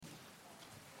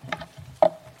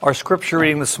Our scripture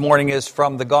reading this morning is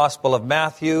from the Gospel of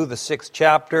Matthew, the 6th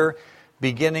chapter,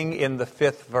 beginning in the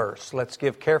 5th verse. Let's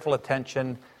give careful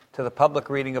attention to the public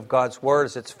reading of God's Word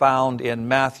as it's found in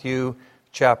Matthew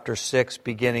chapter 6,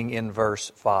 beginning in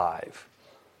verse 5.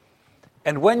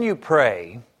 And when you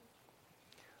pray,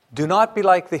 do not be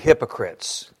like the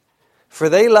hypocrites, for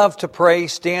they love to pray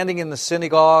standing in the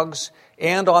synagogues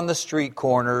and on the street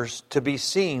corners to be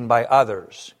seen by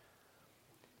others.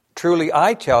 Truly,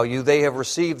 I tell you, they have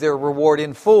received their reward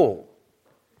in full.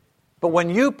 But when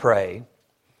you pray,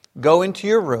 go into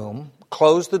your room,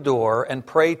 close the door, and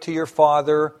pray to your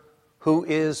Father who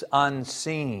is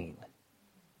unseen.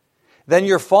 Then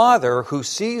your Father, who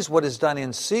sees what is done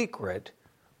in secret,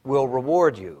 will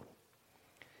reward you.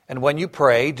 And when you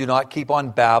pray, do not keep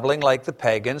on babbling like the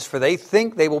pagans, for they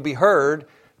think they will be heard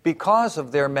because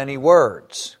of their many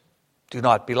words. Do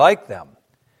not be like them.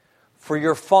 For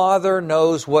your Father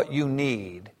knows what you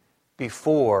need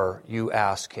before you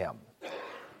ask Him.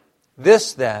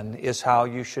 This, then, is how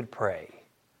you should pray.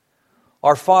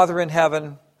 Our Father in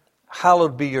heaven,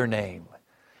 hallowed be your name.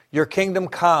 Your kingdom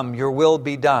come, your will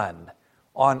be done,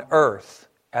 on earth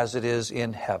as it is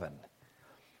in heaven.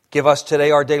 Give us today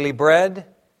our daily bread,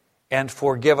 and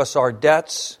forgive us our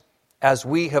debts, as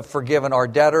we have forgiven our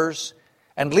debtors.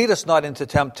 And lead us not into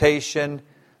temptation,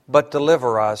 but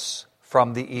deliver us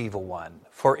from the evil one.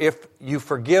 For if you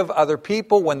forgive other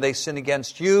people when they sin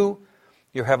against you,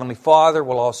 your heavenly Father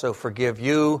will also forgive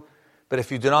you. But if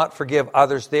you do not forgive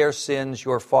others their sins,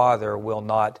 your Father will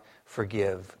not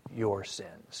forgive your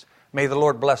sins. May the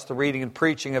Lord bless the reading and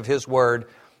preaching of His word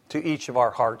to each of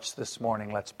our hearts this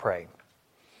morning. Let's pray.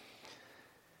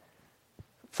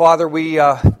 Father, we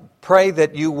pray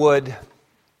that you would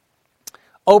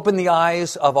open the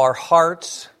eyes of our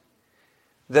hearts,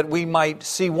 that we might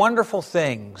see wonderful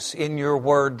things in your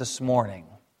word this morning,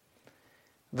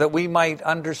 that we might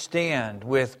understand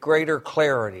with greater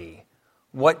clarity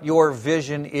what your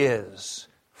vision is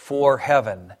for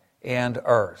heaven and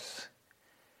earth,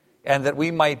 and that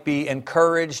we might be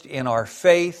encouraged in our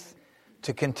faith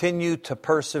to continue to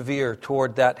persevere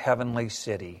toward that heavenly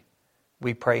city.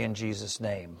 We pray in Jesus'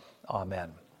 name.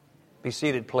 Amen. Be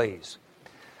seated, please.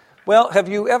 Well, have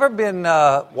you ever been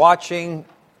watching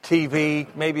TV?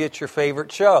 Maybe it's your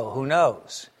favorite show, who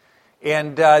knows?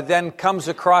 And then comes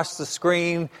across the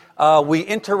screen, we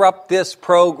interrupt this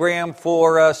program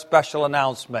for a special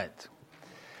announcement.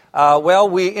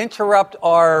 We interrupt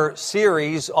our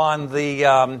series on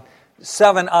the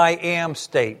 7 I am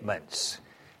statements.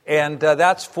 And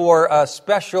that's for a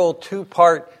special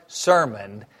 2-part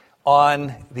sermon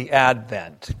on the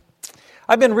Advent.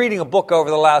 I've been reading a book over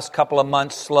the last couple of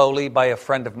months slowly by a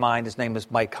friend of mine. His name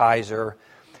is Mike Kaiser.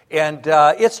 And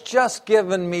it's just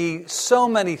given me so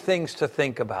many things to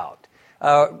think about.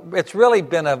 It's really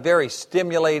been a very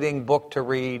stimulating book to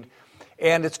read.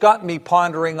 And it's got me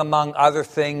pondering, among other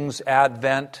things,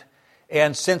 Advent.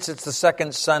 And since it's the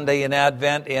second Sunday in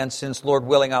Advent, and since, Lord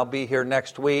willing, I'll be here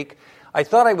next week, I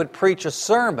thought I would preach a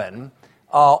sermon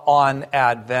on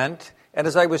Advent. And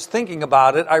as I was thinking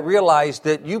about it, I realized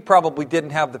that you probably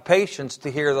didn't have the patience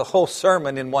to hear the whole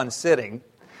sermon in one sitting.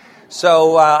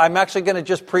 So I'm actually going to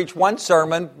just preach one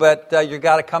sermon, but you've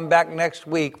got to come back next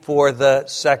week for the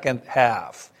second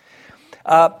half.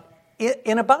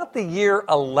 In about the year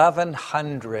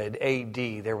 1100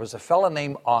 A.D., there was a fellow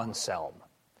named Anselm.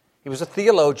 He was a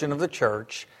theologian of the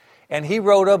church, and he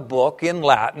wrote a book in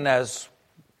Latin, as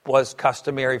was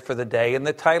customary for the day, and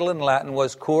the title in Latin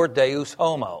was Cur Deus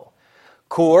Homo.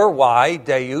 Cur, why?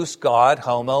 Deus, God,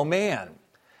 homo, man.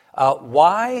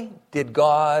 Why did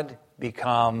God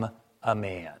become a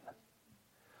man?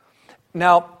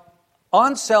 Now,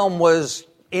 Anselm was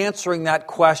answering that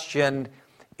question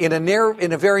in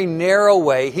a very narrow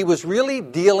way. He was really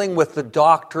dealing with the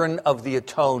doctrine of the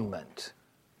atonement.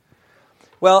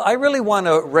 Well, I really want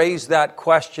to raise that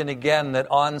question again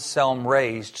that Anselm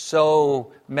raised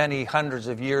so many hundreds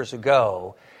of years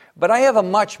ago, but I have a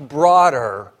much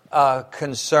broader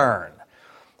concern.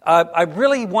 I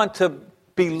really want to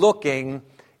be looking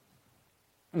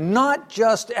not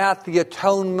just at the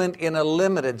atonement in a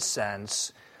limited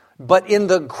sense, but in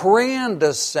the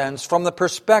grandest sense from the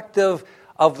perspective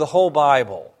of the whole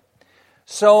Bible.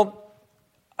 So,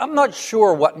 I'm not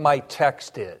sure what my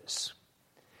text is.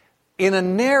 In a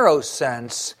narrow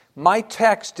sense, my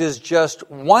text is just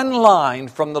one line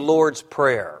from the Lord's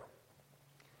Prayer.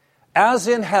 As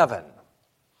in heaven,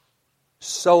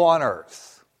 so on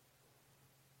earth.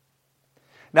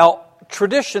 Now,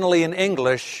 traditionally in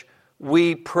English,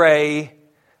 we pray,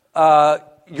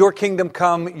 your kingdom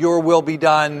come, your will be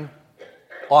done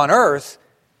on earth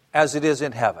as it is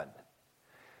in heaven.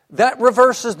 That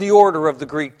reverses the order of the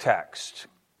Greek text.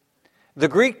 The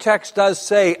Greek text does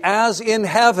say, as in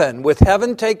heaven, with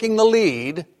heaven taking the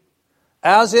lead,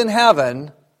 as in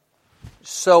heaven,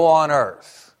 so on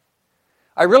earth.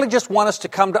 I really just want us to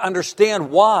come to understand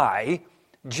why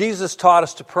Jesus taught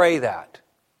us to pray that.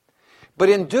 But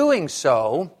in doing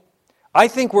so, I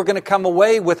think we're going to come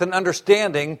away with an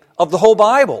understanding of the whole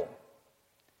Bible.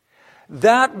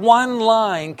 That one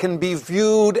line can be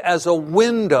viewed as a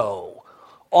window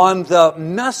on the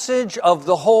message of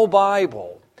the whole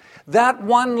Bible. That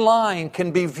one line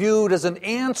can be viewed as an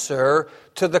answer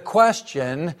to the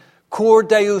question, Cur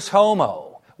Deus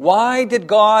homo? Why did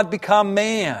God become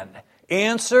man?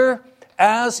 Answer,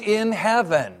 as in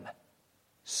heaven,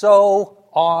 so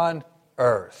on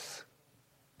earth.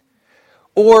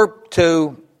 Or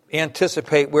to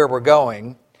anticipate where we're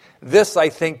going, this I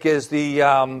think is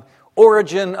the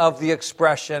origin of the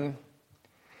expression,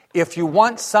 if you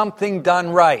want something done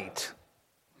right,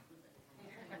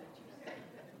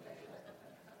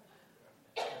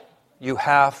 you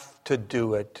have to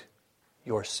do it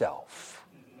yourself.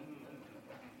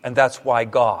 And that's why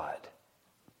God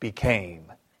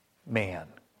became man.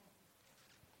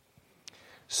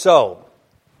 So,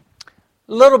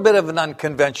 a little bit of an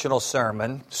unconventional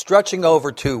sermon, stretching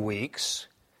over 2 weeks,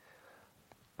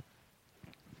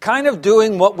 kind of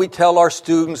doing what we tell our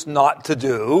students not to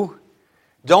do.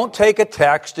 Don't take a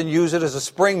text and use it as a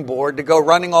springboard to go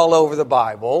running all over the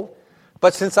Bible.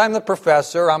 But since I'm the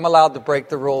professor, I'm allowed to break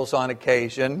the rules on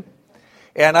occasion.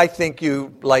 And I think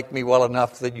you like me well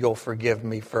enough that you'll forgive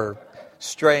me for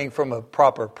straying from a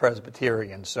proper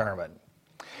Presbyterian sermon.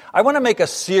 I want to make a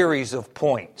series of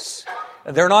points.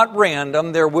 They're not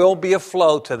random. There will be a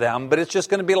flow to them, but it's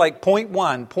just going to be like point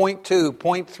 1, point 2,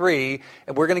 point 3,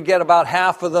 and we're going to get about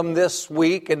half of them this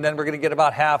week, and then we're going to get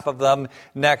about half of them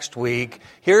next week.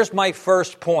 Here's my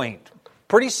first point.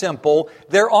 Pretty simple.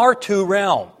 There are 2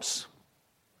 realms.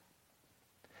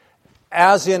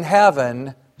 As in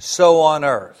heaven, so on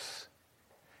earth.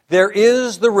 There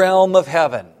is the realm of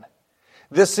heaven.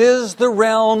 This is the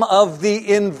realm of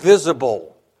the invisible.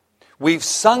 We've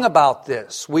sung about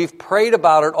this. We've prayed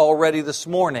about it already this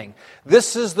morning.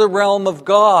 This is the realm of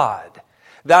God.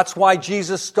 That's why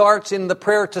Jesus starts in the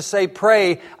prayer to say,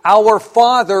 pray, our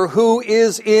Father who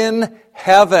is in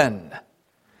heaven.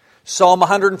 Psalm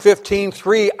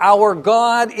 115:3, our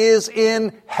God is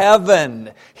in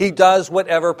heaven. He does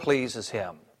whatever pleases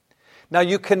Him. Now,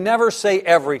 you can never say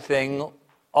everything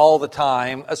all the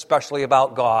time, especially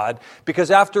about God,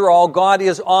 because after all, God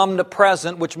is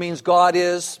omnipresent, which means God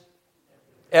is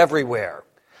everywhere.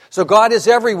 So God is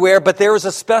everywhere, but there is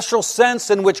a special sense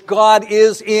in which God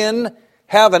is in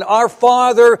heaven. Our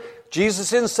Father, Jesus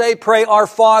didn't say, pray our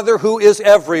Father who is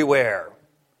everywhere,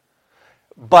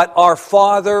 but our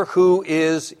Father who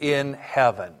is in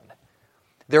heaven.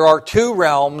 There are 2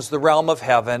 realms, the realm of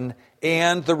heaven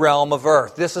and the realm of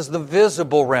earth. This is the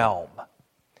visible realm.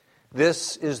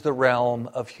 This is the realm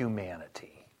of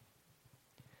humanity.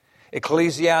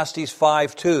 Ecclesiastes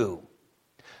 5:2.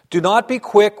 Do not be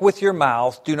quick with your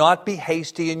mouth. Do not be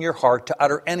hasty in your heart to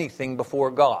utter anything before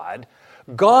God.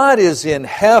 God is in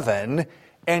heaven,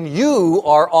 and you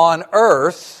are on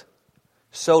earth,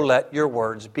 so let your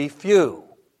words be few.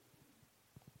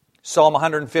 Psalm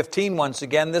 115, once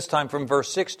again, this time from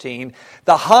verse 16.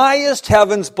 The highest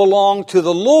heavens belong to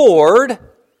the Lord,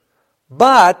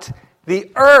 but the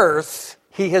earth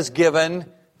He has given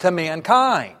to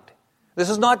mankind. This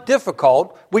is not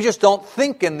difficult. We just don't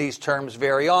think in these terms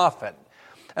very often.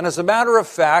 And as a matter of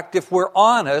fact, if we're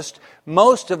honest,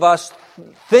 most of us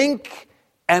think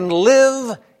and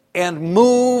live and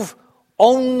move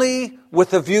only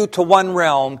with a view to one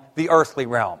realm, the earthly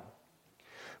realm.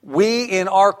 We in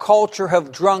our culture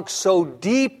have drunk so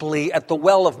deeply at the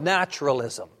well of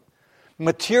naturalism,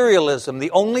 materialism.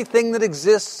 The only thing that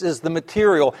exists is the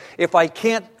material. If I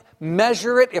can't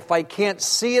measure it, if I can't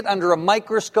see it under a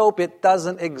microscope, it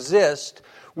doesn't exist.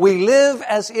 We live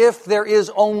as if there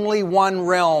is only one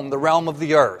realm, the realm of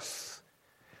the earth.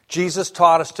 Jesus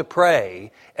taught us to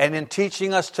pray, and in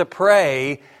teaching us to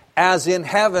pray, as in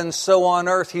heaven, so on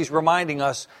earth, He's reminding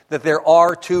us that there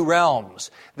are 2 realms.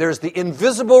 There's the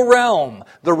invisible realm,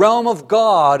 the realm of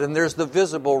God, and there's the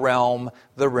visible realm,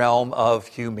 the realm of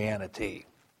humanity.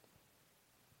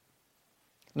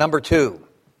 Number 2.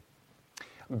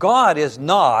 God is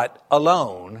not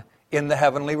alone in the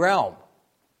heavenly realm.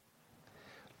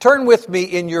 Turn with me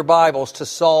in your Bibles to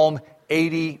Psalm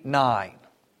 89.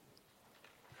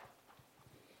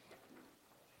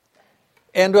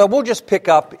 And we'll just pick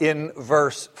up in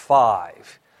verse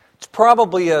 5. It's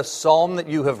probably a psalm that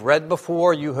you have read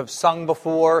before, you have sung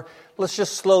before. let's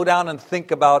just slow down and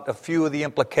think about a few of the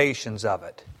implications of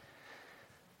it.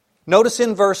 Notice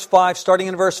in verse 5, starting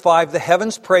in verse 5, the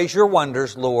heavens praise your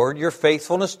wonders, Lord, your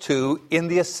faithfulness too, in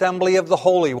the assembly of the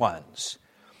holy ones.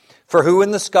 For who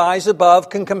in the skies above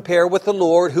can compare with the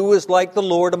Lord? Who is like the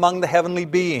Lord among the heavenly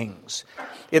beings?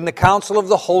 In the council of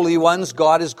the holy ones,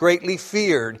 God is greatly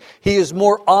feared. He is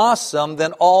more awesome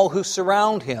than all who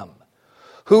surround him.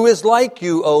 Who is like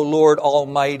you, O Lord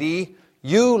Almighty?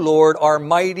 You, Lord, are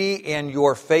mighty, and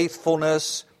your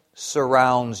faithfulness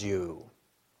surrounds you.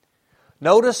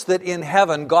 Notice that in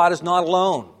heaven, God is not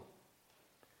alone.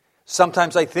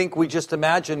 Sometimes I think we just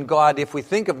imagine God, if we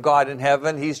think of God in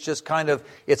heaven, He's just kind of,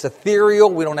 it's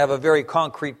ethereal, we don't have a very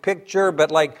concrete picture,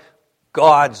 but like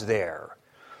God's there.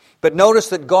 But notice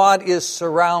that God is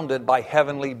surrounded by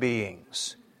heavenly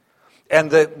beings. And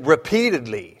that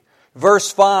repeatedly,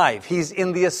 verse 5, He's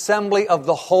in the assembly of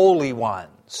the holy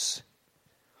ones.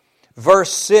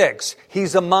 Verse 6,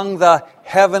 He's among the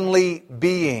heavenly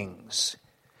beings.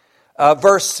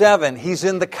 Verse 7, He's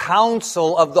in the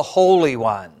council of the holy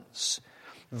ones.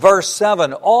 Verse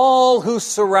 7, all who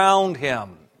surround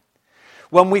Him.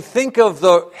 When we think of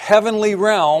the heavenly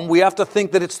realm, we have to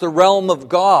think that it's the realm of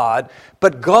God,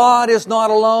 but God is not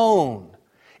alone.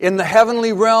 In the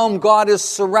heavenly realm, God is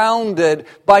surrounded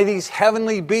by these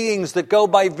heavenly beings that go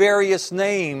by various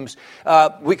names.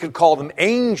 We could call them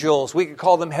angels. We could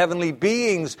call them heavenly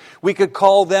beings. We could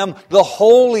call them the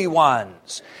holy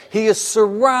ones. He is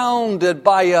surrounded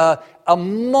by a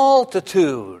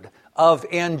multitude of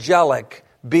angelic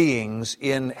beings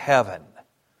in heaven.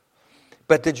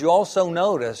 But did you also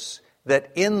notice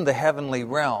that in the heavenly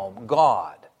realm,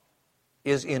 God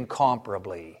is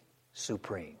incomparably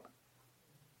supreme?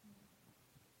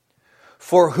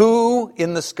 For who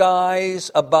in the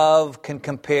skies above can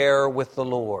compare with the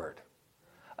Lord?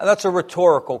 And that's a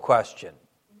rhetorical question.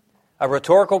 A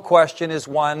rhetorical question is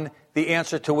one, the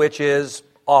answer to which is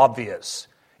obvious.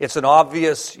 It's an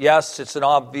obvious yes, it's an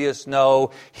obvious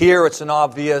no. Here it's an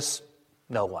obvious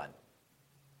no one.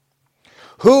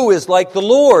 Who is like the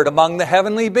Lord among the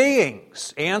heavenly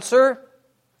beings? Answer,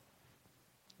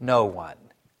 no one.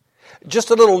 Just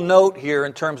a little note here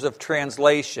in terms of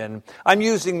translation. I'm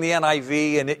using the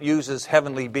NIV and it uses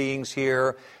heavenly beings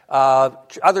here.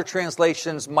 Other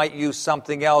translations might use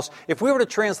something else. If we were to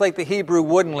translate the Hebrew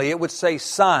woodenly, it would say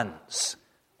sons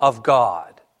of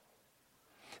God.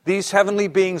 These heavenly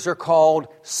beings are called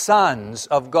sons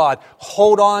of God.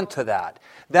 Hold on to that.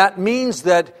 That means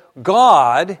that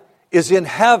God is in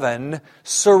heaven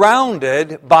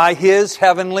surrounded by His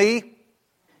heavenly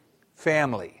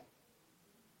family.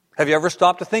 Have you ever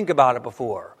stopped to think about it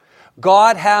before?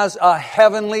 God has a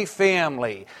heavenly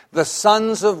family, the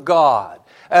sons of God.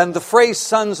 And the phrase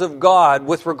sons of God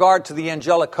with regard to the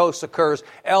angelic host occurs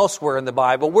elsewhere in the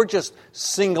Bible. We're just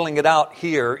singling it out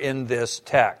here in this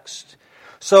text.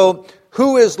 So,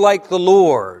 who is like the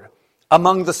Lord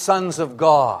among the sons of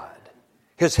God,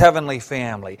 His heavenly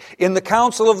family? In the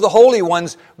council of the holy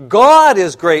ones, God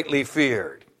is greatly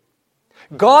feared.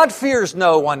 God fears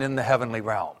no one in the heavenly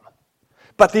realm.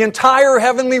 But the entire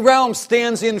heavenly realm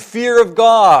stands in fear of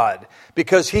God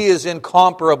because He is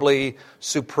incomparably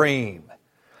supreme.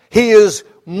 He is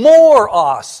more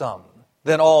awesome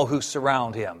than all who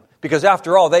surround Him. Because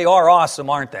after all, they are awesome,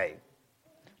 aren't they?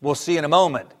 We'll see in a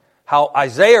moment how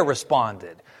Isaiah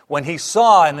responded when he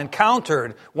saw and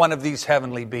encountered one of these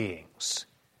heavenly beings.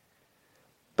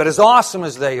 But as awesome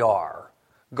as they are,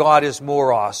 God is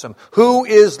more awesome. Who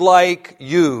is like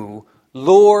you,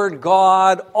 Lord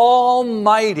God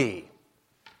Almighty?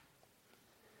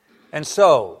 And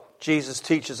so, Jesus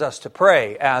teaches us to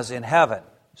pray, as in heaven,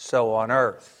 so on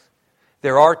earth.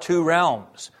 There are two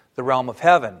realms. The realm of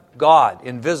heaven, God,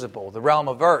 invisible. The realm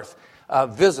of earth,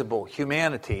 visible,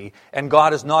 humanity. And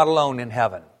God is not alone in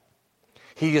heaven.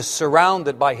 He is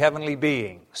surrounded by heavenly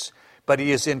beings, but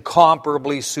He is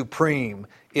incomparably supreme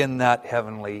in that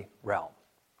heavenly realm.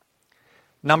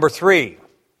 Number 3.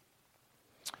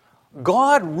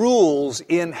 God rules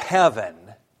in heaven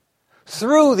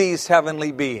through these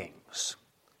heavenly beings.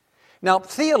 Now,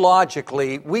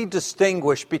 theologically, we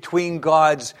distinguish between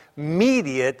God's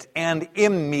mediate and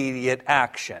immediate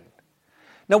action.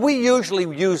 Now, we usually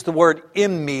use the word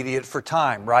immediate for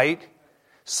time, right?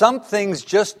 Some things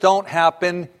just don't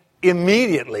happen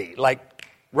immediately, like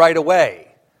right away.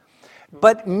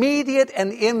 But mediate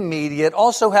and immediate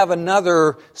also have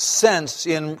another sense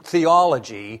in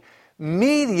theology.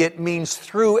 Mediate means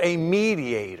through a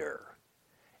mediator.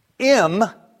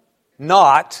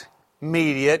 Not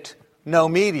mediate, no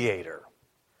mediator.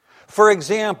 For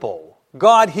example,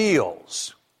 God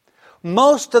heals.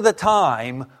 Most of the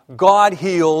time, God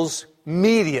heals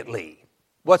immediately.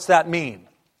 What's that mean?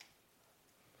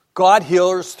 God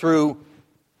heals through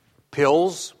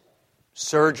pills,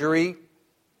 surgery,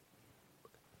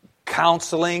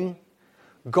 counseling.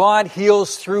 God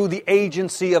heals through the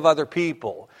agency of other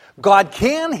people. God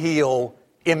can heal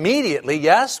immediately,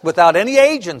 yes, without any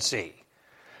agency.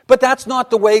 But that's not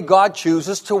the way God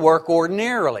chooses to work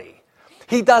ordinarily.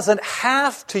 He doesn't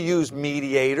have to use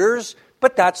mediators,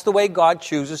 but that's the way God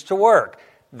chooses to work.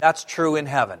 That's true in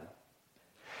heaven.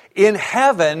 In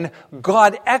heaven,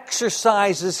 God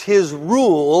exercises His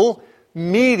rule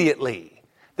immediately.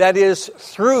 That is,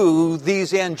 through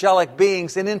these angelic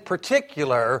beings, and in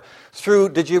particular, through,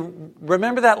 did you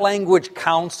remember that language,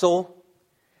 council?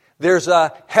 There's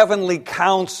a heavenly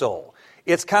council.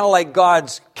 It's kind of like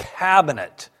God's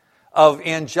cabinet of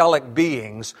angelic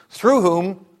beings through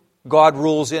whom God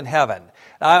rules in heaven.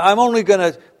 Now, I'm only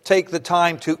going to take the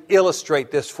time to illustrate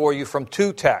this for you from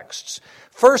two texts.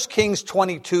 1 Kings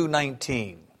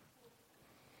 22:19.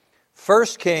 1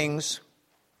 Kings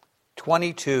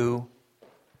 22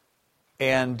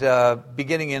 and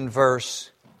beginning in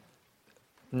verse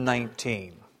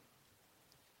 19.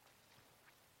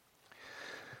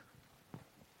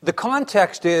 The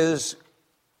context is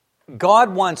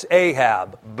God wants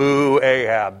Ahab, boo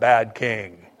Ahab, bad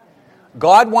king.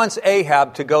 God wants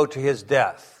Ahab to go to his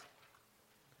death.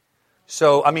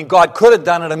 So, God could have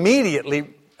done it immediately.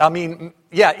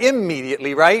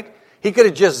 Immediately, right? He could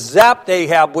have just zapped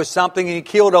Ahab with something and he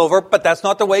keeled over, but that's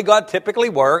not the way God typically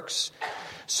works.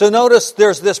 So notice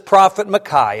there's this prophet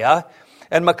Micaiah,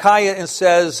 and Micaiah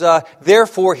says,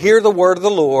 therefore hear the word of the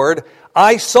Lord.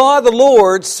 I saw the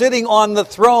Lord sitting on the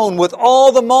throne with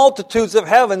all the multitudes of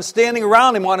heaven standing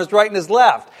around Him on His right and His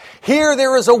left. Here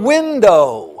there is a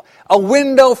window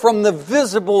from the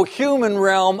visible human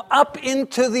realm up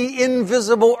into the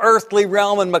invisible earthly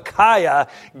realm, and Micaiah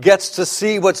gets to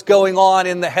see what's going on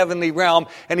in the heavenly realm,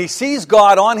 and he sees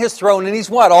God on His throne, and he's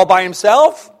what, all by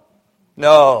himself?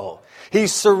 No.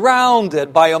 He's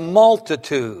surrounded by a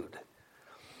multitude.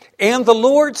 And the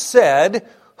Lord said,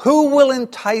 who will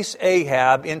entice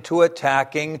Ahab into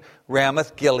attacking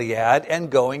Ramoth-Gilead and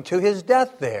going to his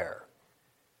death there?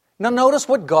 Now notice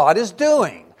what God is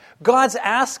doing. God's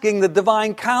asking the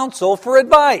divine council for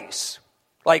advice.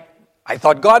 Like, I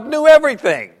thought God knew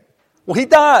everything. Well, He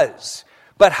does.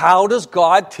 But how does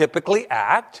God typically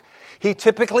act? He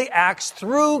typically acts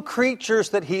through creatures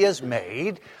that He has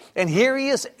made. And here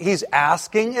He's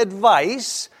asking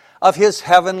advice of His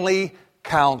heavenly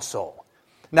council.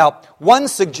 Now, one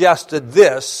suggested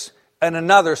this, and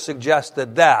another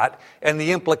suggested that, and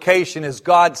the implication is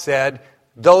God said,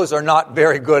 those are not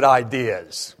very good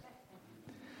ideas.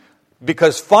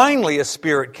 Because finally a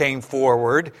spirit came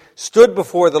forward, stood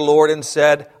before the Lord and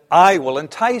said, I will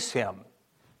entice him.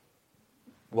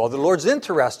 Well, the Lord's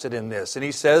interested in this, and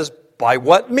He says, by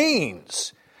what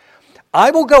means?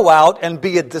 I will go out and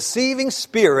be a deceiving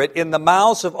spirit in the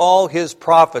mouths of all his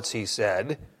prophets, He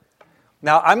said.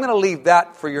 Now, I'm going to leave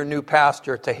that for your new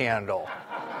pastor to handle.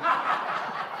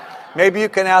 Maybe you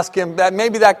can ask him that.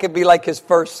 Maybe that could be like his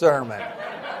first sermon.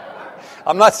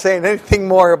 I'm not saying anything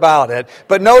more about it.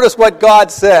 But notice what God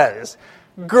says.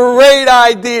 Great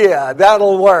idea.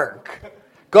 That'll work.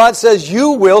 God says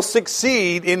you will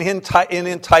succeed in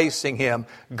enticing him.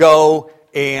 Go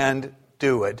and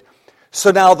do it.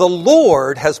 So now the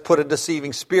Lord has put a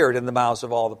deceiving spirit in the mouths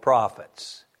of all the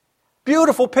prophets.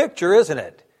 Beautiful picture, isn't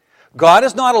it? God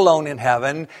is not alone in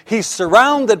heaven. He's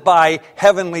surrounded by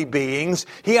heavenly beings.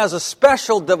 He has a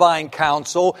special divine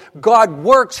counsel. God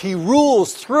works. He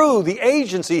rules through the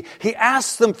agency. He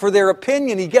asks them for their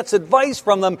opinion. He gets advice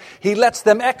from them. He lets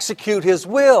them execute His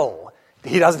will.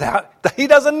 He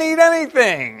doesn't need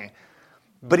anything.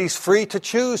 But He's free to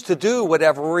choose to do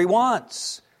whatever He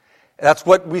wants. That's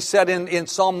what we said in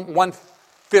Psalm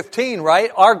 115, right?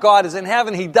 Our God is in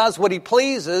heaven. He does what He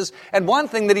pleases. And one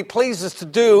thing that He pleases to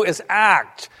do is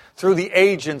act through the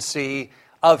agency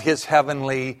of His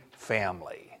heavenly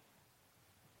family.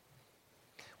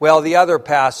 Well, the other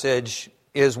passage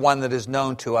is one that is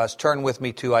known to us. Turn with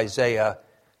me to Isaiah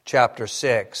chapter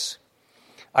 6.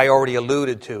 I already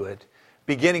alluded to it.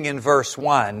 Beginning in verse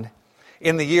 1,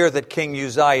 in the year that King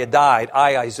Uzziah died,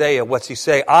 Isaiah, what's he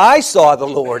say? I saw the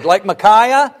Lord. Like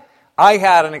Micaiah, I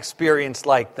had an experience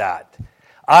like that.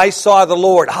 I saw the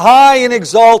Lord high and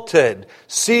exalted,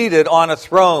 seated on a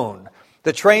throne.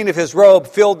 The train of His robe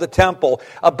filled the temple.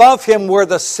 Above Him were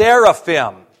the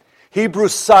seraphim. Hebrew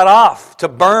saraf, to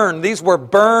burn. These were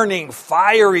burning,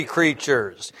 fiery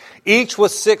creatures. Each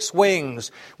with 6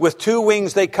 wings. With 2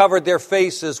 wings they covered their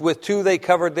faces. With 2 they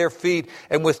covered their feet.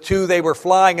 And with 2 they were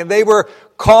flying. And they were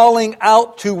calling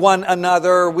out to one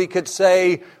another, we could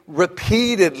say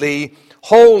repeatedly,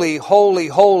 Holy, holy,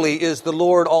 holy is the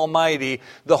Lord Almighty.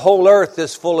 The whole earth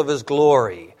is full of His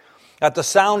glory. At the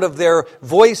sound of their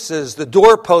voices, the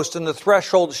doorpost and the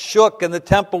threshold shook, and the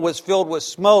temple was filled with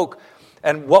smoke.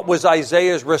 And what was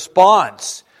Isaiah's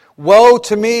response? Woe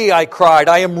to me, I cried,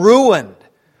 I am ruined.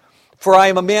 For I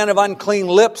am a man of unclean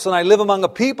lips, and I live among a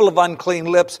people of unclean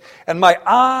lips, and my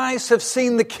eyes have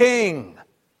seen the King,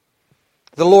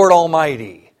 the Lord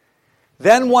Almighty.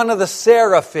 Then one of the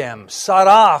seraphim,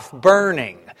 Saraph,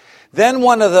 burning. Then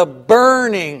one of the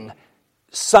burning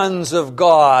sons of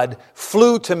God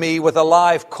flew to me with a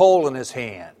live coal in his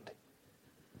hand.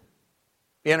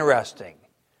 Interesting.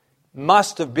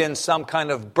 Must have been some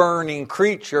kind of burning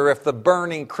creature, if the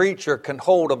burning creature can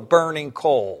hold a burning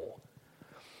coal,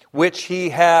 which he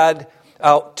had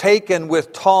taken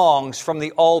with tongs from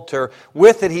the altar.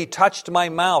 With it he touched my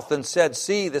mouth and said,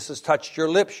 see, this has touched your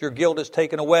lips, your guilt is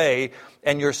taken away,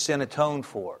 and your sin atoned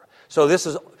for. So this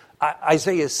is,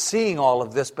 Isaiah is seeing all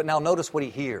of this, but now notice what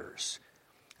he hears.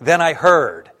 Then I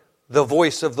heard the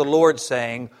voice of the Lord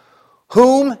saying,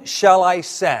 whom shall I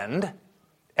send,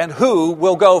 and who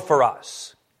will go for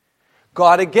us?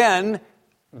 God again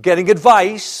getting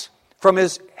advice from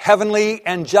His heavenly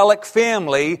angelic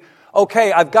family.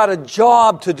 Okay, I've got a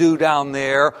job to do down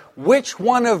there. Which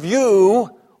one of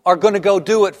you are going to go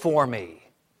do it for me?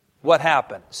 What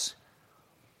happens?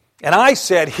 And I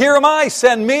said, here am I,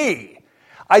 send me.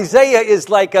 Isaiah is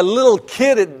like a little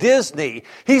kid at Disney.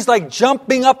 He's like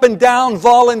jumping up and down,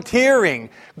 volunteering.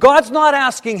 God's not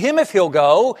asking him if he'll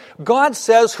go. God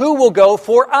says who will go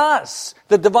for us,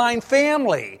 the divine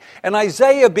family. And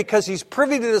Isaiah, because he's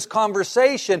privy to this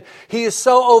conversation, he is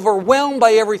so overwhelmed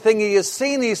by everything he has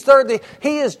seen. He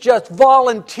is just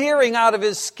volunteering out of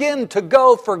his skin to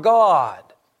go for God.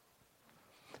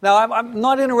 Now, I'm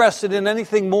not interested in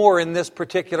anything more in this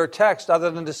particular text other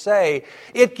than to say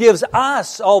it gives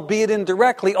us, albeit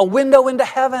indirectly, a window into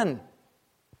heaven.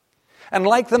 And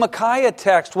like the Micaiah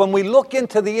text, when we look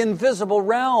into the invisible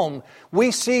realm, we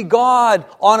see God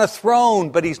on a throne,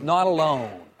 but He's not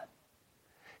alone.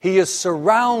 He is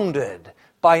surrounded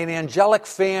by an angelic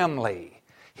family.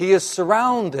 He is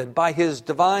surrounded by His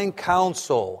divine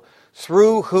counsel,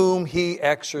 through whom He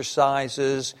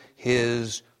exercises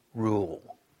His rule.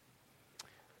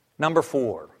 Number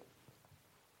 4,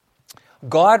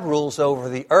 God rules over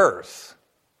the earth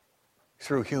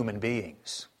through human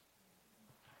beings.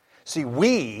 See,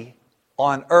 we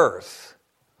on earth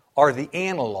are the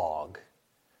analog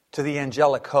to the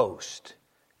angelic host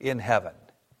in heaven.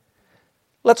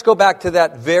 Let's go back to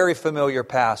that very familiar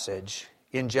passage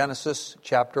in Genesis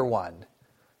chapter 1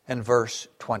 and verse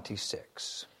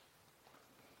 26.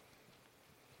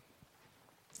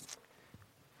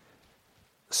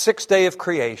 Sixth day of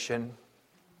creation.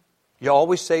 You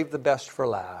always save the best for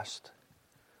last.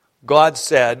 God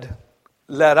said,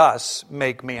 let us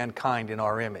make mankind in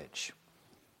our image.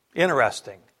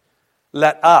 Interesting.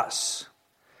 Let us.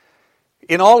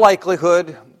 In all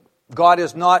likelihood, God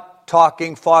is not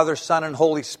talking Father, Son, and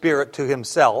Holy Spirit to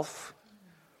Himself.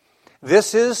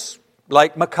 This is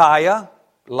like Micaiah,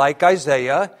 like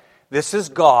Isaiah. This is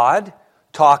God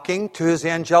talking to His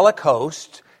angelic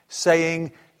host,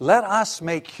 saying, let us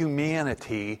make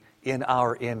humanity in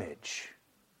our image.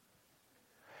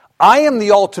 I am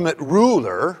the ultimate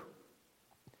ruler.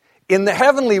 In the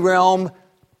heavenly realm,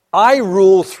 I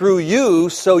rule through you,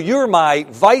 so you're my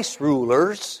vice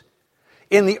rulers.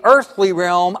 In the earthly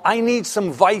realm, I need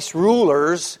some vice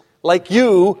rulers like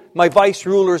you, my vice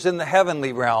rulers in the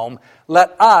heavenly realm.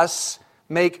 Let us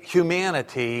make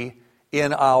humanity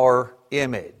in our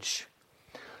image,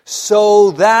 so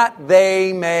that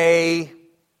they may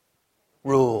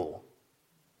rule.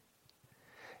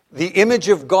 The image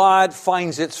of God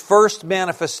finds its first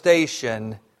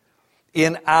manifestation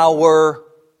in our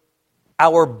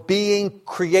being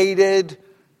created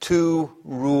to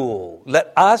rule.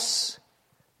 Let us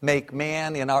make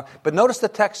man in our... But notice the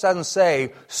text doesn't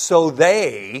say, so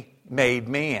they made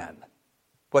man.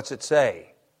 What's it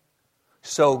say?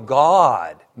 So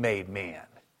God made man.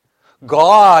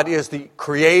 God is the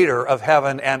creator of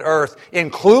heaven and earth,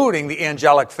 including the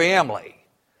angelic family.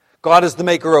 God is the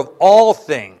maker of all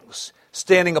things,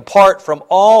 standing apart from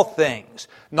all things,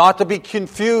 not to be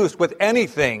confused with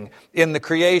anything in the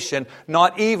creation,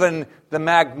 not even the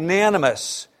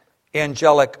magnanimous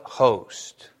angelic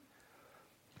host.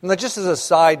 Now, just as a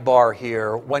sidebar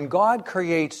here, when God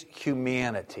creates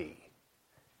humanity,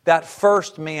 that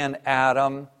first man,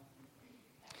 Adam,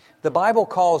 the Bible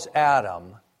calls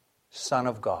Adam Son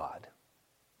of God.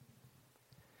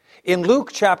 In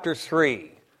Luke chapter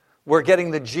 3, we're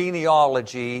getting the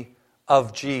genealogy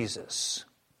of Jesus.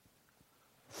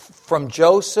 From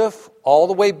Joseph all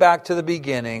the way back to the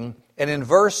beginning. And in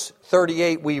verse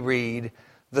 38 we read,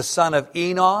 the son of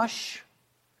Enosh,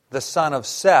 the son of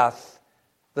Seth,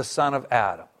 the son of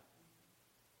Adam,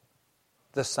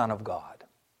 the son of God.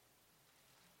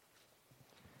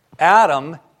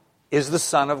 Adam is the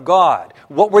son of God.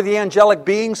 What were the angelic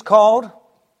beings called?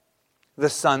 The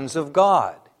sons of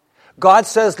God. God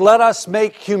says, let us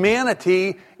make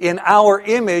humanity in our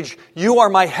image. You are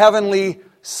my heavenly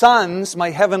sons,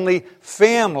 my heavenly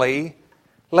family.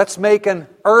 Let's make an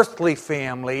earthly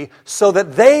family so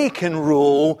that they can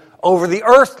rule over the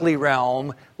earthly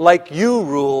realm like you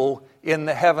rule in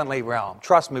the heavenly realm.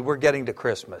 Trust me, we're getting to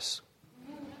Christmas.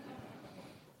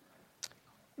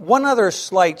 One other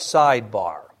slight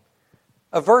sidebar.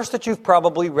 A verse that you've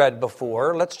probably read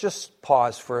before. Let's just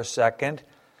pause for a second.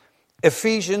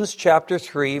 Ephesians chapter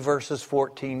 3, verses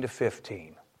 14 to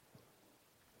 15.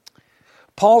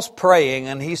 Paul's praying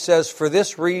and he says, for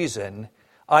this reason,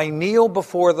 I kneel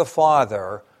before the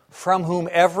Father, from whom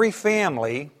every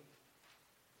family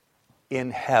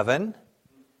in heaven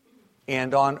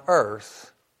and on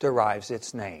earth derives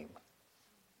its name.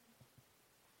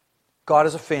 God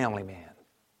is a family man.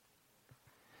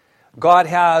 God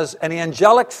has an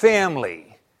angelic family.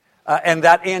 And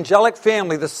that angelic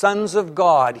family, the sons of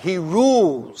God, He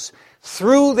rules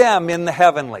through them in the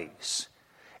heavenlies.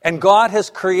 And God has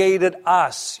created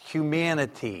us,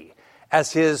 humanity,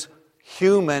 as His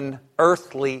human,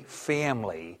 earthly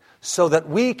family, so that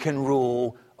we can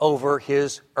rule over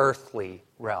His earthly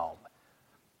realm.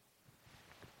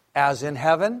 As in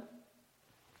heaven,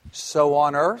 so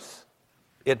on earth.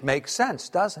 It makes sense,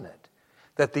 doesn't it?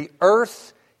 That the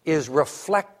earth is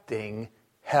reflecting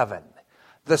heaven.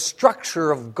 The structure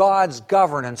of God's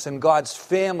governance and God's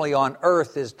family on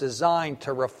earth is designed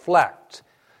to reflect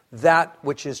that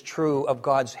which is true of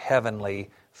God's heavenly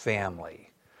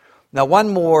family. Now one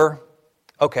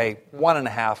and a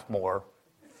half more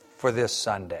for this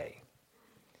Sunday.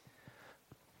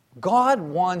 God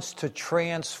wants to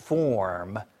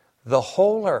transform the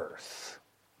whole earth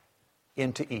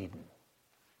into Eden.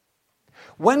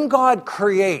 When God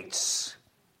creates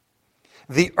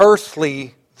the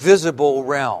earthly visible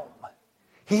realm,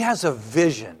 He has a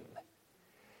vision.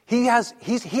 He has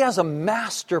a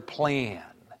master plan.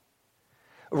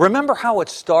 Remember how it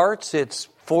starts? It's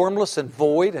formless and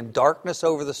void and darkness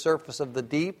over the surface of the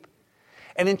deep.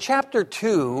 And in chapter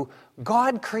 2,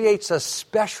 God creates a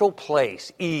special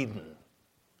place, Eden.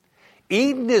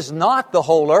 Eden is not the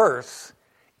whole earth.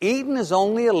 Eden is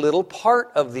only a little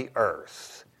part of the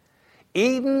earth.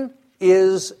 Eden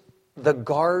is the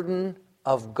garden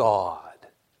of God.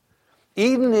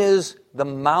 Eden is the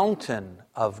mountain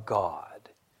of God.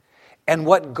 And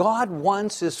what God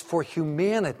wants is for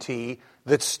humanity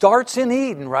that starts in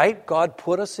Eden, right? God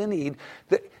put us in Eden.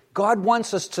 God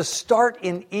wants us to start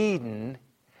in Eden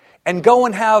and go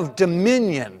and have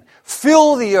dominion.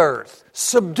 Fill the earth,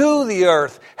 subdue the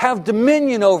earth, have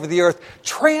dominion over the earth,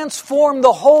 transform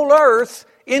the whole earth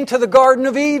into the Garden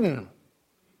of Eden.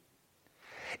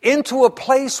 Into a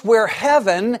place where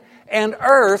heaven and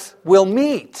earth will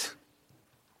meet.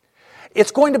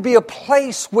 It's going to be a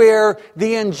place where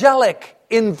the angelic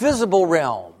invisible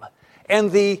realm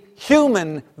and the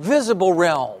human visible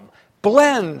realm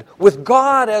blend with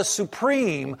God as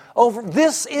supreme.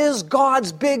 This is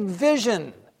God's big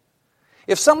vision.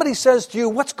 If somebody says to you,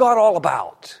 what's God all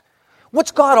about?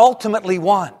 What's God ultimately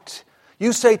want?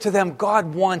 You say to them,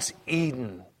 God wants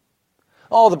Eden.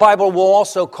 Oh, the Bible will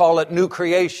also call it new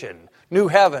creation, new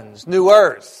heavens, new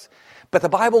earth. But the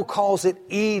Bible calls it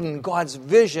Eden. God's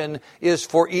vision is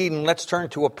for Eden. Let's turn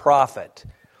to a prophet.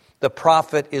 The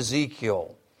prophet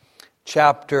Ezekiel,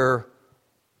 chapter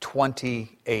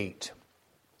 28.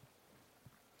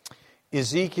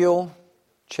 Ezekiel,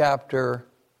 chapter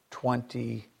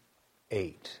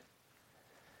 28.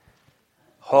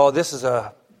 Oh, this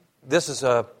is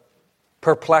a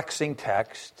perplexing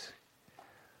text.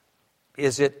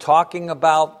 Is it talking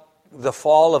about the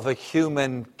fall of a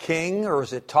human king, or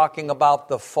is it talking about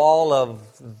the fall of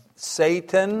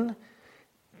Satan?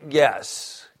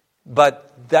 Yes,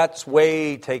 but that's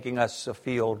way taking us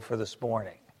afield for this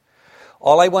morning.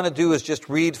 All I want to do is just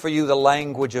read for you the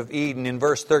language of Eden. In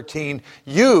verse 13,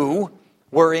 you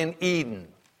were in Eden,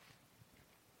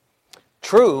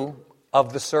 true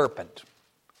of the serpent.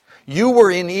 You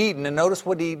were in Eden, and notice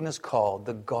what Eden is called,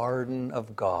 the Garden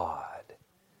of God.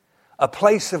 A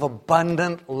place of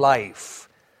abundant life.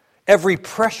 Every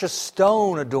precious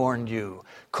stone adorned you.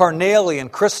 Carnelian,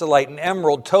 chrysolite, and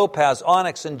emerald, topaz,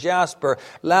 onyx, and jasper,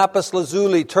 lapis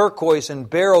lazuli, turquoise, and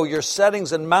beryl. Your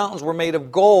settings and mountains were made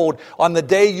of gold. On the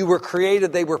day you were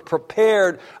created, they were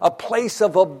prepared. A place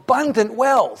of abundant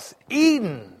wealth.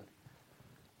 Eden.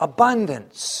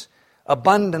 abundance,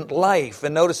 abundant life.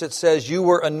 And notice it says, you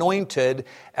were anointed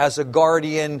as a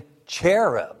guardian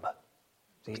cherub,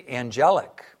 the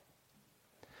angelic.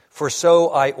 For so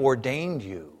I ordained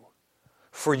you.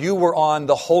 For you were on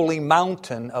the holy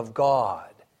mountain of God.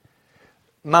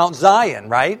 Mount Zion,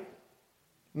 right?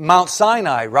 Mount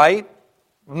Sinai, right?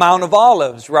 Mount of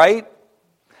Olives, right?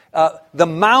 The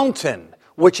mountain,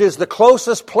 which is the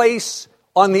closest place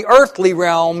on the earthly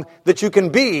realm that you can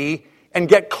be and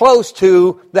get close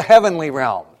to the heavenly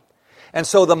realm. And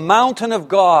so the mountain of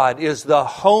God is the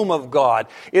home of God.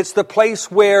 It's the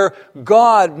place where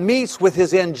God meets with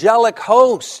His angelic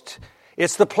host.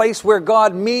 It's the place where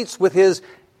God meets with His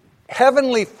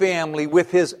heavenly family,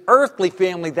 with His earthly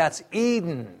family. That's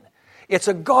Eden. It's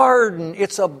a garden.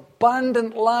 It's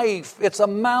abundant life. It's a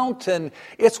mountain.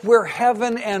 It's where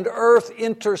heaven and earth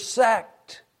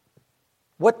intersect.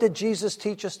 What did Jesus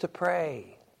teach us to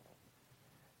pray?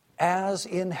 As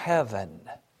in heaven,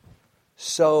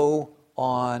 so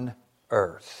on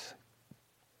earth.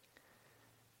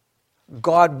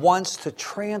 God wants to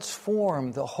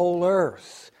transform the whole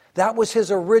earth. That was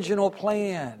His original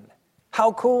plan.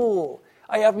 How cool!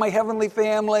 I have my heavenly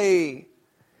family.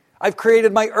 I've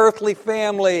created my earthly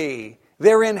family.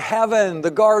 They're in heaven,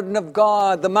 the garden of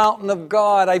God, the mountain of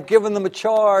God. I've given them a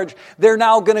charge. They're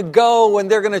now going to go and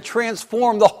they're going to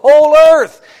transform the whole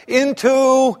earth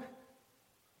into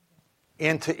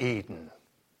Eden.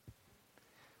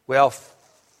 Well,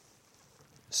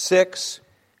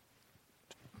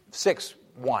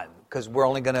 6:1, because we're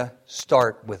only going to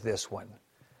start with this one.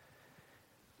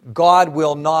 God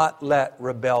will not let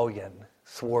rebellion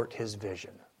thwart His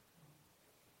vision.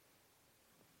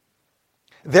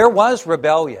 There was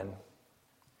rebellion.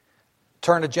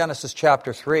 Turn to Genesis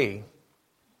chapter 3.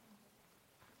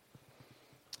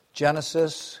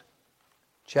 Genesis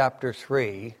chapter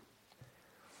 3.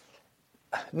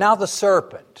 Now the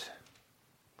serpent.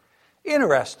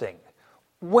 Interesting.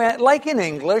 When, like in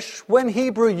English, when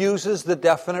Hebrew uses the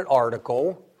definite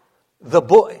article, the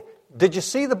book. Did you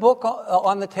see the book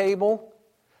on the table?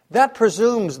 That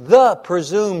presumes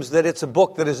that it's a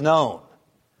book that is known.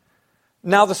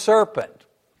 Now the serpent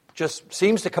just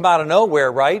seems to come out of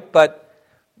nowhere, right? But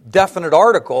definite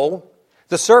article.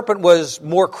 The serpent was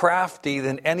more crafty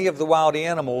than any of the wild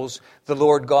animals the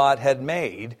Lord God had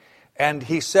made. And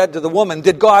he said to the woman,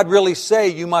 did God really say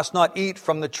you must not eat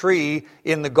from the tree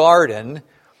in the garden?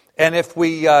 And if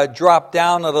we drop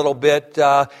down a little bit,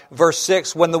 verse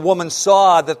 6, when the woman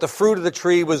saw that the fruit of the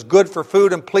tree was good for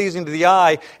food and pleasing to the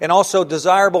eye, and also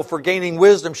desirable for gaining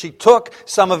wisdom, she took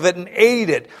some of it and ate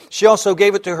it. She also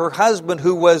gave it to her husband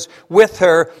who was with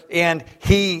her, and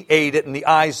he ate it. And the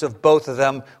eyes of both of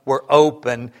them were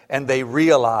open, and they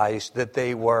realized that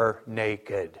they were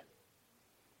naked.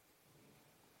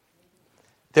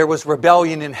 There was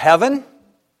rebellion in heaven.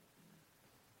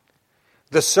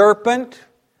 The serpent.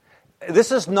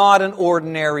 This is not an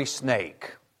ordinary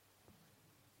snake.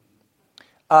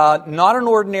 Not an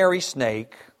ordinary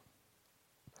snake.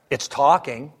 It's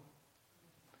talking.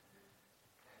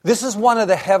 This is one of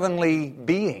the heavenly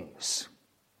beings.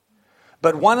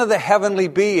 But one of the heavenly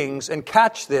beings, and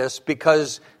catch this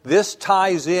because this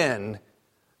ties in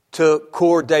to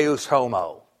Cor Deus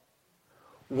Homo.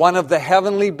 One of the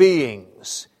heavenly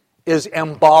beings is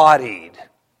embodied.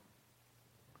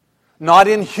 Not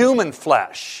in human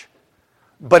flesh,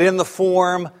 but in the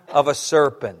form of a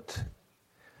serpent.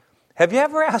 Have you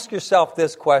ever asked yourself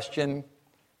this question?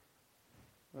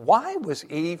 Why was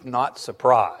Eve not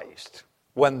surprised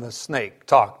when the snake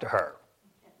talked to her?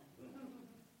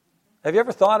 Have you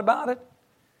ever thought about it?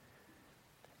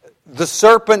 The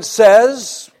serpent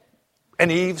says,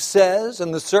 and Eve says,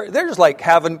 and they're just like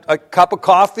having a cup of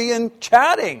coffee and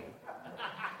chatting.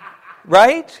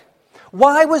 Right?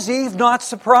 Why was Eve not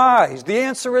surprised? The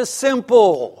answer is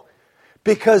simple.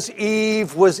 Because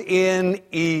Eve was in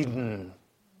Eden.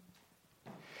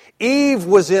 Eve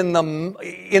was in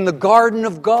the garden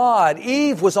of God.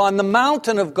 Eve was on the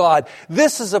mountain of God.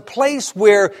 This is a place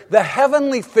where the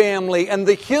heavenly family and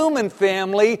the human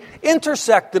family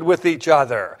intersected with each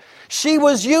other. She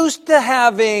was used to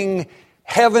having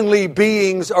heavenly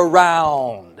beings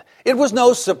around. It was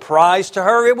no surprise to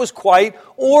her. It was quite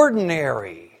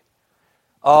ordinary.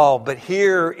 Oh, but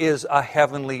here is a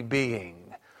heavenly being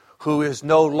who is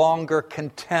no longer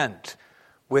content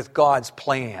with God's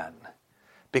plan.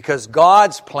 Because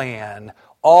God's plan is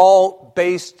all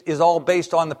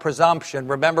based on the presumption.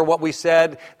 Remember what we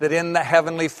said? That in the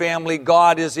heavenly family,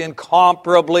 God is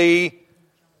incomparably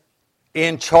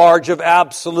in charge of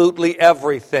absolutely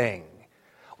everything.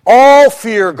 All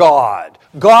fear God.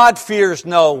 God fears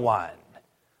no one.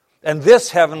 And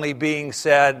this heavenly being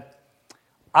said,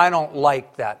 I don't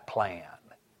like that plan.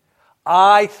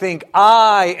 I think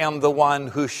I am the one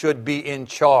who should be in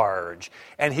charge.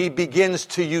 And he begins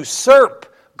to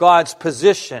usurp God's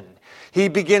position. He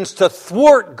begins to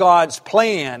thwart God's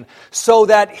plan so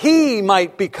that he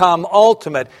might become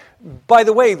ultimate. By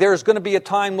the way, there's going to be a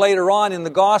time later on in the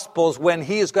Gospels when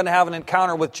he is going to have an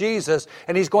encounter with Jesus,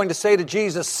 and he's going to say to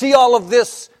Jesus, see all of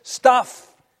this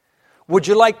stuff? Would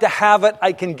you like to have it?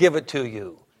 I can give it to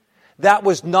you. That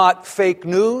was not fake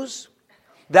news.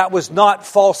 That was not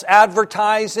false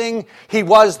advertising. He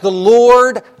was the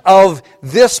Lord of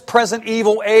this present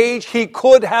evil age. He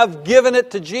could have given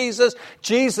it to Jesus.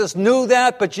 Jesus knew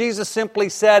that, but Jesus simply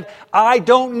said, I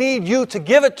don't need you to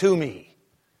give it to me.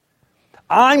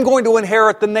 I'm going to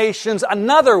inherit the nations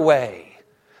another way.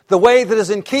 The way that is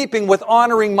in keeping with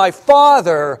honoring my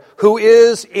Father who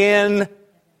is in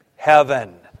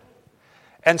heaven.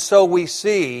 And so we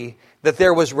see that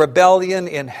there was rebellion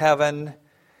in heaven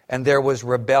and there was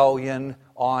rebellion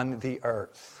on the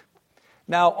earth.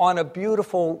 Now, on a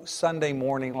beautiful Sunday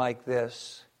morning like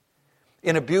this,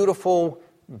 in a beautiful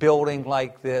building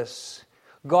like this,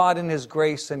 God in His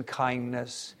grace and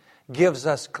kindness gives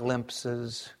us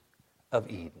glimpses of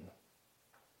Eden.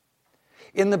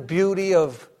 In the beauty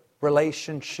of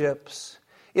relationships,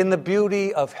 in the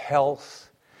beauty of health,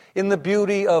 in the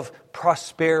beauty of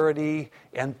prosperity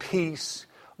and peace,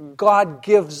 God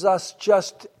gives us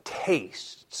just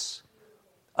tastes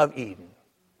of Eden.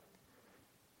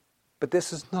 But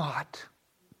this is not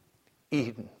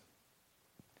Eden.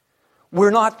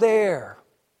 We're not there.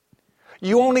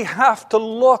 You only have to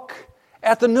look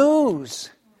at the news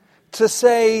to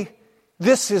say,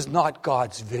 this is not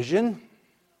God's vision.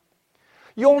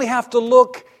 You only have to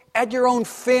look at your own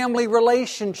family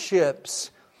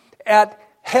relationships, at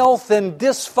health and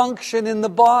dysfunction in the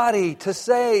body to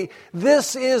say,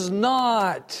 this is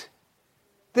not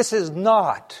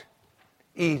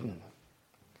Eden.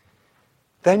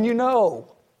 Then you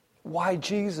know why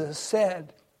Jesus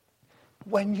said,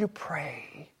 when you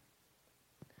pray,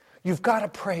 you've got to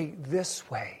pray this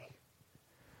way.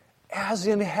 As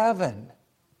in heaven,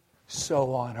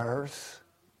 so on earth.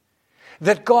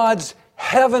 That God's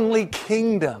heavenly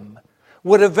kingdom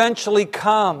would eventually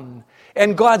come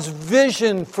and God's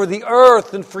vision for the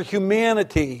earth and for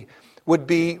humanity would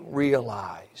be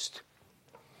realized.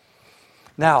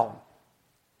 Now,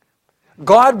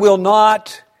 God will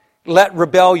not let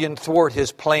rebellion thwart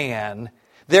His plan.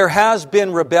 There has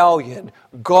been rebellion.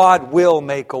 God will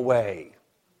make a way.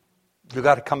 You've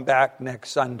got to come back next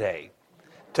Sunday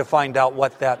to find out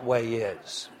what that way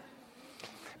is.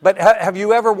 But have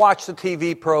you ever watched a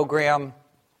TV program?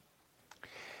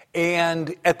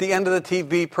 And at the end of the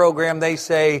TV program, they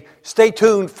say, stay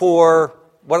tuned for,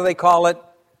 what do they call it?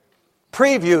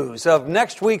 Previews of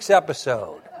next week's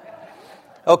episode.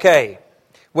 Okay,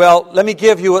 well, let me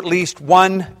give you at least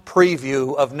one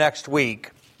preview of next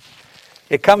week.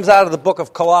 It comes out of the book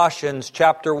of Colossians,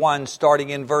 chapter 1,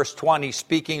 starting in verse 20.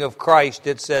 Speaking of Christ,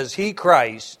 it says, He,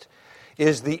 Christ,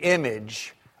 is the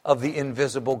image of the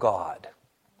invisible God,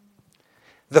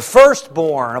 the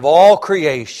firstborn of all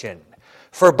creation.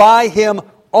 For by Him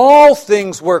all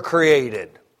things were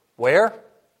created. Where?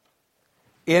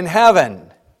 In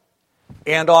heaven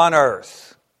and on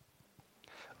earth.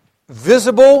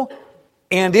 Visible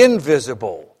and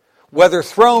invisible. Whether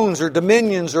thrones or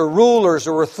dominions or rulers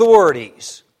or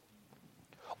authorities.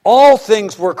 All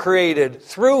things were created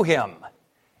through Him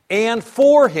and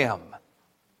for Him.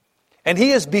 And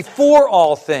He is before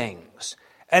all things.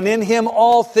 And in Him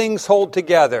all things hold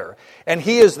together. And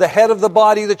He is the head of the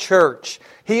body, the church.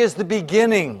 He is the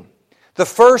beginning, the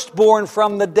firstborn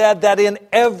from the dead, that in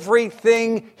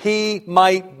everything He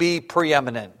might be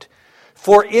preeminent.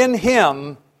 For in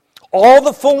Him all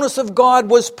the fullness of God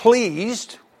was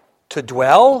pleased to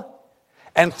dwell,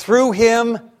 and through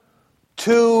Him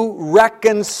to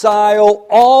reconcile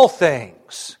all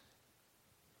things,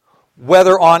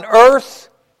 whether on earth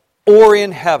or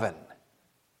in heaven,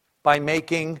 by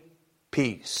making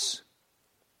peace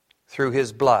through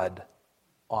His blood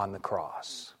on the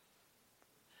cross.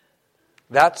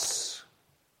 That's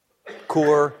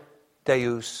cur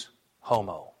deus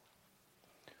homo.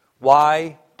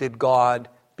 Why did God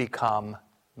become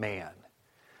man?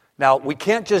 Now, we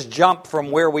can't just jump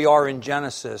from where we are in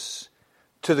Genesis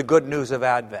to the good news of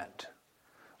Advent.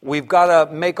 We've got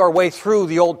to make our way through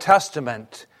the Old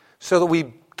Testament so that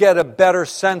we get a better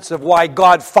sense of why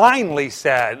God finally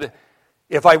said,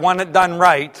 if I want it done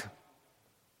right,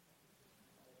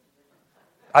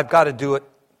 I've got to do it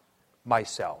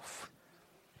myself.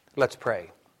 Let's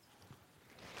pray.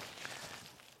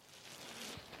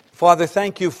 Father,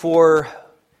 thank You for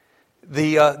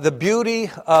the beauty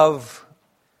of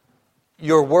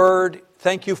your word.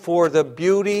 Thank you for the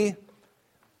beauty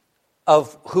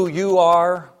of who you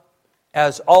are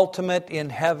as ultimate in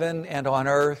heaven and on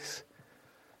earth.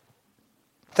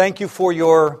 Thank you for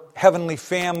your heavenly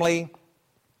family.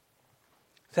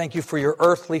 Thank you for your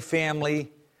earthly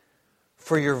family,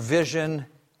 for your vision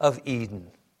of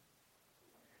Eden.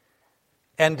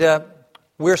 And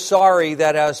we're sorry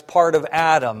that as part of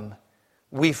Adam,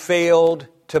 we failed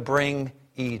to bring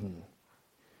Eden.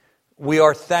 We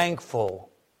are thankful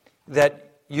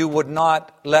that you would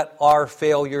not let our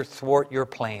failure thwart your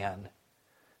plan.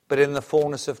 But in the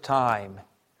fullness of time,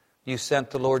 you sent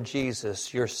the Lord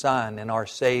Jesus, your Son and our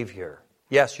Savior.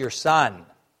 Yes, your Son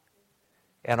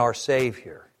and our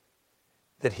Savior,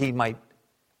 that He might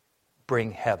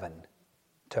bring heaven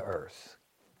to earth.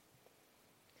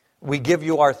 We give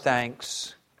you our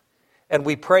thanks, and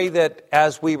we pray that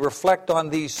as we reflect on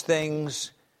these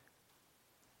things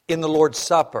in the Lord's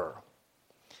Supper,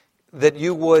 that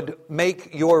you would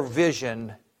make your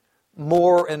vision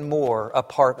more and more a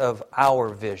part of our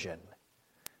vision,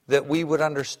 that we would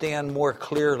understand more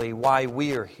clearly why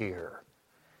we are here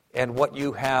and what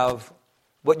you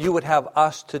would have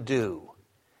us to do,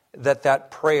 that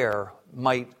prayer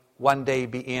might one day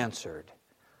be answered,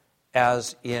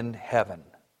 as in heaven,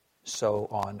 so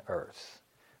on earth.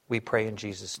 We pray in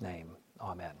Jesus' name.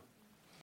 Amen.